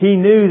 He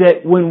knew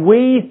that when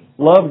we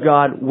love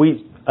God,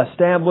 we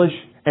establish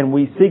and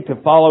we seek to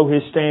follow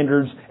His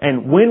standards.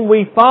 And when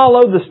we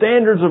follow the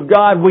standards of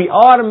God, we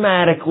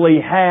automatically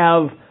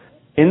have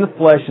in the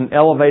flesh an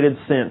elevated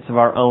sense of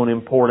our own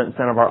importance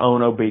and of our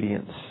own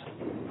obedience.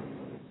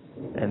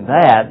 And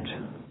that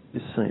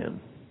is sin.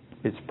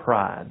 It's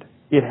pride.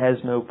 It has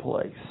no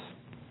place.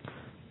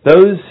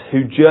 Those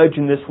who judge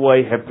in this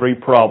way have three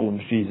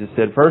problems, Jesus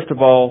said. First of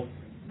all,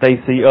 they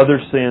see other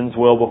sins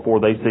well before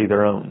they see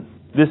their own.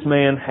 This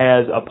man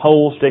has a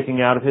pole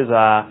sticking out of his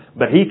eye,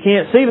 but he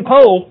can't see the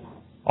pole.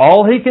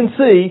 All he can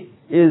see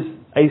is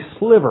a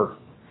sliver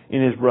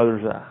in his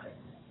brother's eye.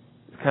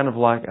 It's kind of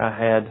like I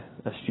had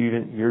a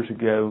student years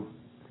ago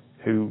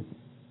who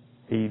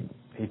he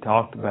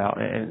talked about,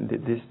 and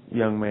this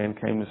young man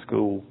came to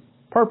school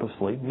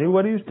purposely, knew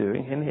what he was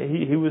doing, and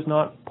he was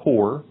not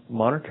poor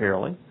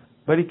monetarily,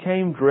 but he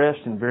came dressed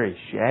in very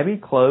shabby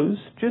clothes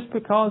just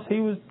because he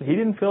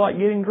didn't feel like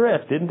getting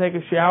dressed, didn't take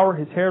a shower,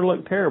 his hair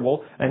looked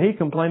terrible, and he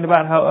complained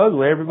about how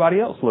ugly everybody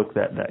else looked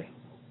that day.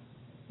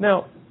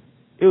 Now,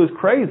 it was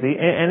crazy,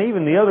 and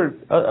even the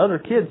other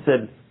kids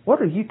said,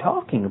 "What are you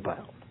talking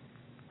about?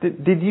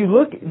 Did you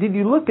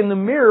look in the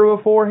mirror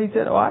before?" He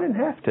said, "Oh, I didn't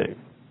have to."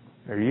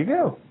 There you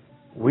go.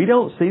 We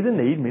don't see the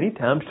need many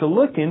times to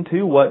look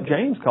into what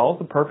James calls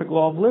the perfect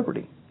law of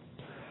liberty.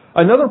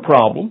 Another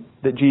problem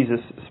that Jesus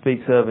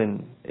speaks of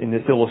in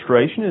this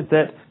illustration is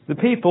that the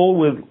people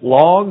with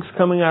logs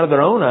coming out of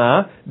their own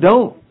eye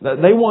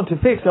they want to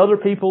fix other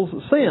people's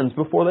sins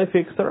before they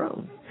fix their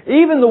own.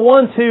 Even the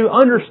ones who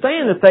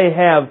understand that they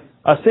have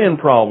a sin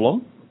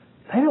problem,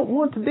 they don't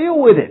want to deal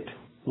with it.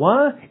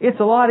 Why? It's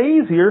a lot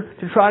easier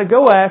to try to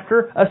go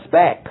after a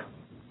speck,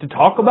 to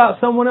talk about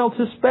someone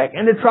else's speck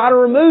and to try to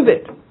remove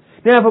it.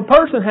 Now, if a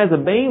person has a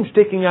beam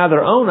sticking out of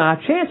their own eye,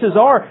 chances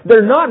are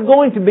they're not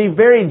going to be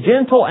very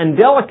gentle and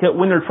delicate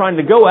when they're trying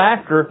to go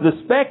after the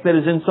speck that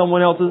is in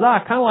someone else's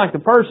eye. Kind of like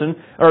the person,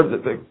 or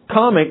the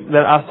comic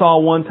that I saw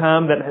one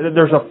time, that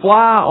there's a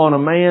fly on a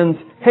man's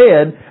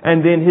head,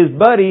 and then his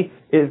buddy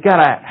has got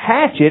a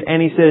hatchet,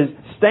 and he says,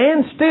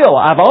 "Stand still,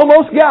 I've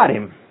almost got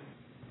him."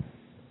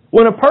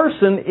 When a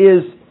person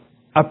is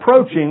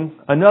approaching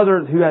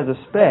another who has a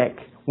speck,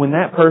 when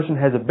that person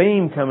has a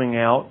beam coming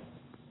out,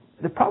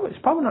 it's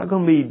probably not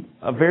going to be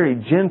a very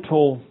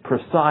gentle,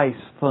 precise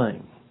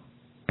thing.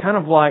 Kind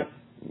of like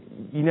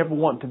you never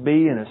want to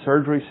be in a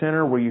surgery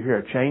center where you hear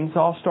a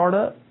chainsaw start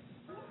up.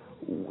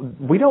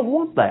 We don't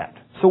want that.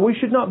 So we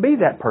should not be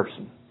that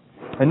person.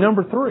 And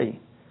number three,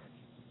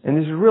 and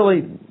this is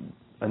really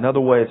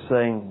another way of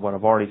saying what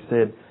I've already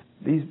said,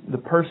 the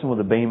person with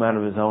a beam out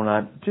of his own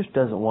eye just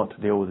doesn't want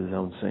to deal with his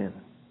own sin.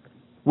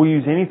 We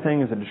use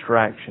anything as a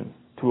distraction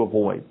to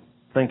avoid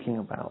thinking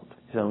about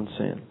his own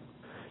sin.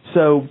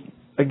 So,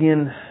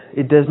 again,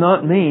 it does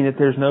not mean that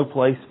there's no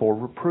place for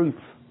reproof.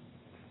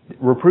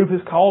 Reproof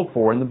is called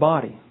for in the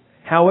body.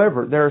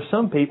 However, there are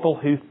some people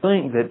who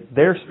think that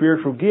their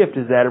spiritual gift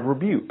is that of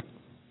rebuke.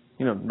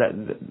 You know,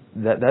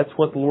 that's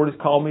what the Lord has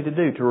called me to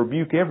do, to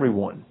rebuke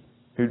everyone.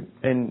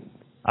 And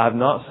I've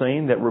not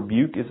seen that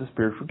rebuke is a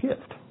spiritual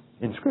gift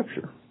in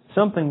Scripture.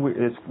 Something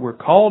we're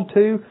called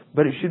to,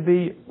 but it should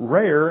be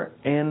rare,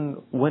 and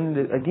when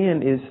it,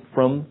 again, is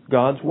from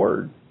God's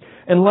Word.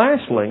 And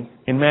lastly,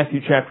 in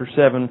Matthew chapter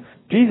 7,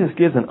 Jesus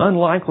gives an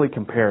unlikely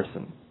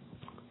comparison.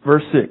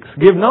 Verse 6,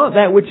 "Give not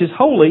that which is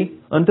holy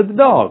unto the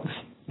dogs,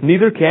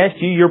 neither cast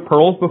ye your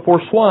pearls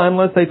before swine,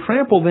 lest they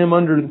trample them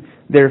under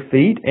their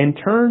feet, and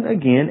turn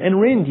again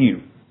and rend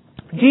you."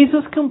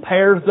 Jesus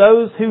compares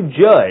those who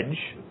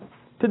judge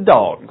to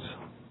dogs.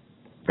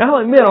 Now,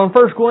 I'll admit, on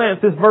first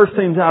glance, this verse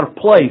seems out of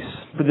place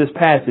for this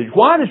passage.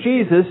 Why does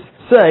Jesus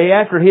say,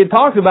 after he had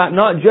talked about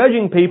not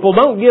judging people,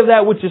 don't give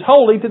that which is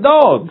holy to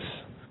dogs?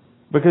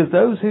 Because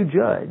those who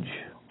judge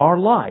are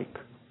like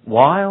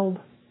wild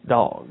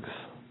dogs.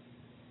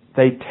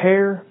 They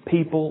tear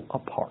people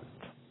apart.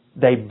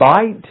 They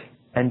bite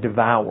and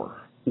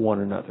devour one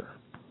another.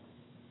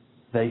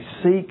 They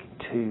seek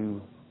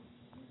to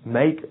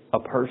make a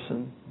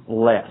person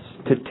less,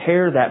 to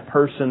tear that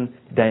person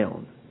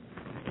down.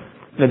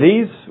 Now,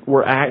 these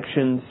were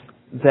actions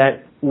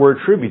that were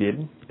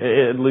attributed,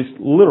 at least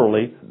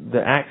literally,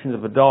 the actions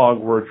of a dog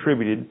were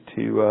attributed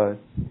to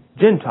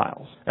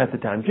Gentiles at the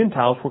time.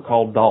 Gentiles were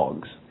called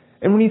dogs.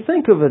 And when you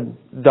think of a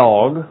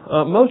dog,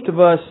 most of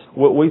us,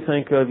 what we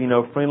think of,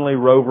 friendly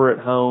rover at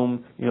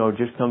home,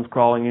 just comes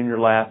crawling in your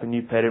lap and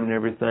you pet him and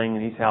everything,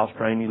 and he's house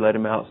trained, you let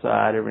him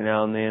outside every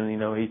now and then,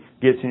 he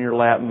gets in your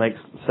lap and makes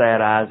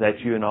sad eyes at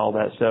you and all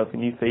that stuff,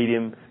 and you feed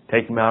him,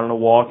 take him out on a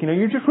walk,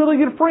 you're just really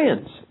good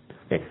friends.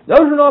 Okay. Those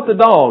are not the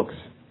dogs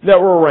that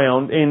were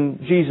around in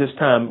Jesus'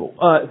 time.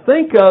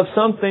 Think of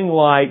something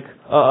like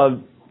a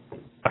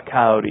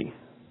coyote.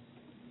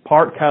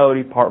 Part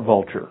coyote, part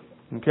vulture.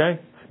 Okay?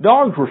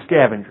 Dogs were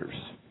scavengers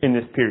in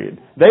this period.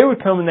 They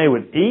would come and they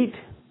would eat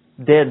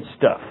dead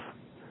stuff.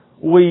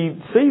 We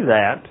see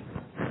that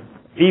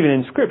even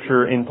in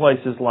Scripture in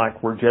places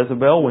like where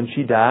Jezebel, when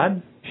she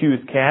died, she was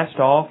cast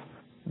off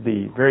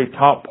the very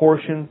top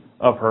portion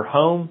of her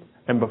home,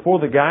 and before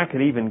the guy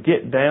could even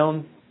get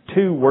down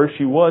to where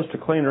she was to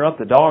clean her up,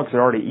 the dogs had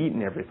already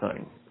eaten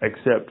everything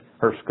except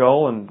her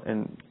skull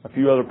and a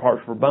few other parts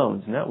of her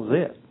bones, and that was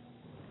it.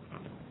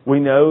 We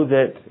know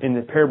that in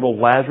the parable of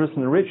Lazarus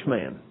and the rich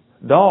man,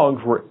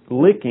 dogs were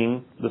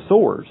licking the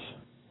sores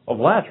of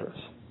Lazarus.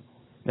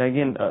 Now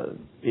again,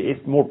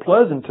 it's more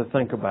pleasant to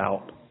think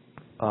about,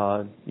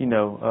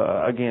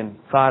 again,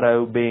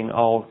 Fido being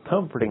all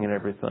comforting and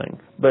everything.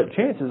 But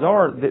chances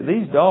are that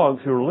these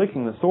dogs who are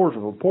licking the sores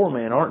of a poor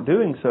man aren't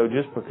doing so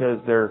just because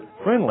they're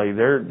friendly.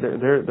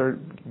 They're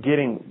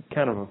getting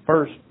kind of a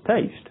first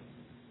taste.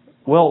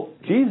 Well,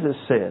 Jesus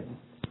said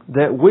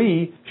that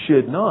we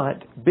should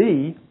not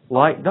be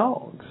like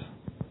dogs.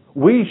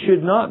 We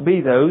should not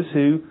be those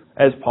who,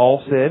 as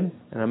Paul said,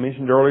 and I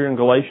mentioned earlier in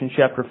Galatians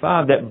chapter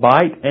 5, that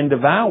bite and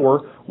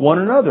devour one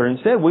another.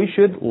 Instead, we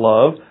should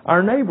love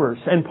our neighbors.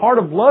 And part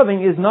of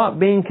loving is not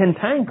being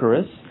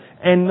cantankerous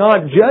and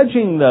not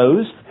judging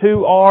those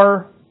who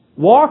are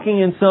walking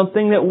in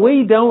something that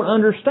we don't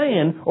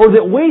understand or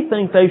that we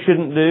think they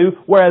shouldn't do,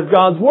 whereas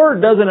God's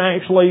Word doesn't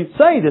actually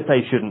say that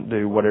they shouldn't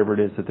do whatever it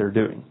is that they're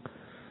doing.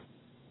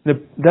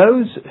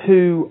 Those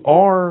who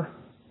are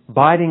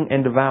biting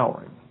and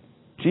devouring,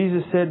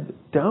 Jesus said,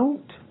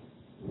 don't.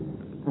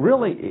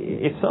 Really,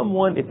 if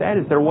that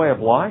is their way of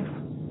life,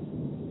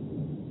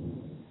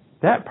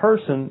 that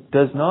person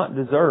does not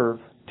deserve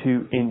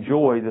to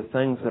enjoy the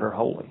things that are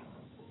holy.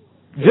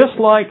 Just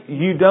like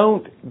you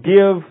don't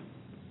give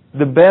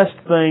the best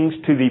things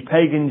to the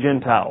pagan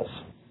Gentiles.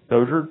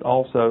 Those are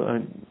also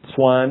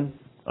swine,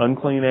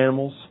 unclean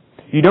animals.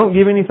 You don't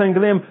give anything to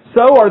them.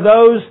 So are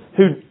those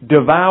who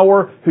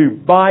devour, who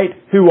bite,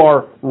 who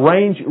are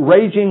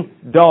raging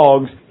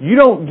dogs. You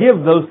don't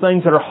give those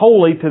things that are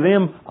holy to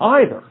them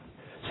either.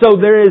 So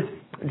there is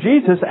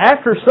Jesus,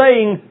 after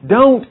saying,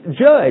 don't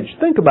judge.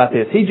 Think about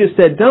this. He just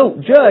said,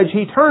 don't judge.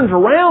 He turns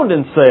around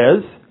and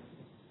says,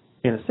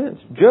 in a sense,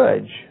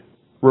 judge,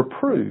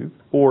 reprove,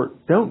 or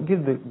don't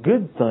give the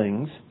good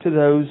things to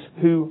those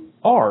who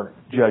are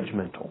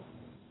judgmental.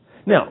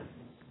 Now,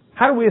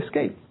 how do we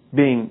escape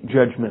being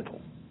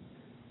judgmental?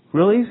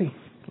 Real easy.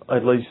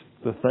 At least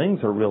the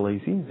things are real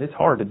easy. It's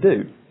hard to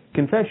do.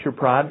 Confess your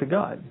pride to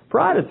God.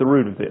 Pride is the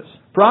root of this.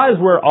 Pride is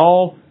where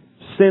all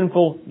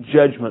sinful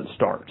judgment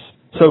starts.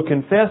 So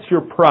confess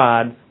your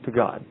pride to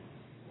God.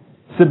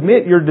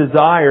 Submit your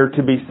desire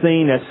to be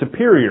seen as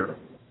superior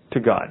to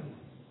God.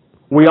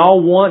 We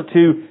all want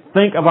to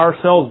think of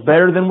ourselves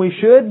better than we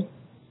should.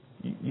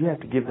 You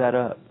have to give that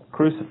up.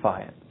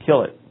 Crucify it.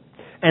 Kill it.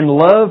 And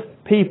love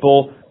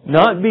people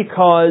not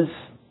because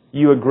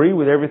you agree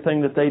with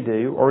everything that they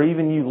do or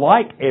even you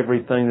like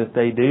everything that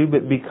they do,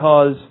 but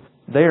because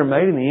they are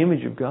made in the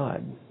image of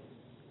God.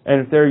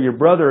 And if they're your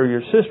brother or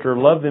your sister,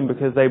 love them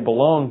because they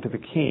belong to the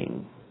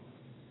King.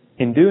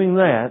 In doing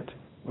that,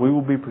 we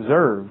will be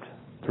preserved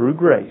through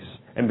grace.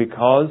 And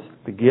because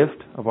the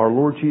gift of our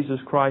Lord Jesus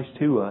Christ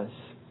to us,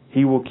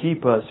 He will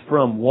keep us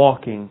from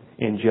walking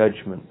in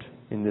judgment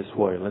in this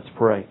way. Let's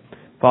pray.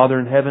 Father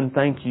in heaven,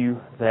 thank you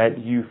that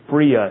you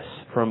free us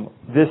from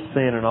this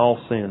sin and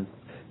all sin.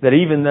 That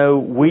even though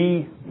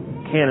we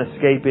can't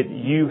escape it,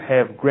 you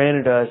have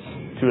granted us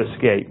to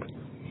escape.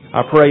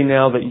 I pray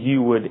now that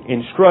you would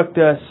instruct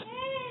us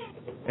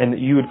and that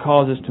you would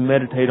cause us to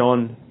meditate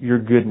on your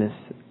goodness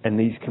and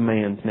these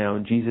commands now.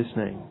 In Jesus'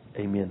 name,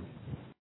 amen.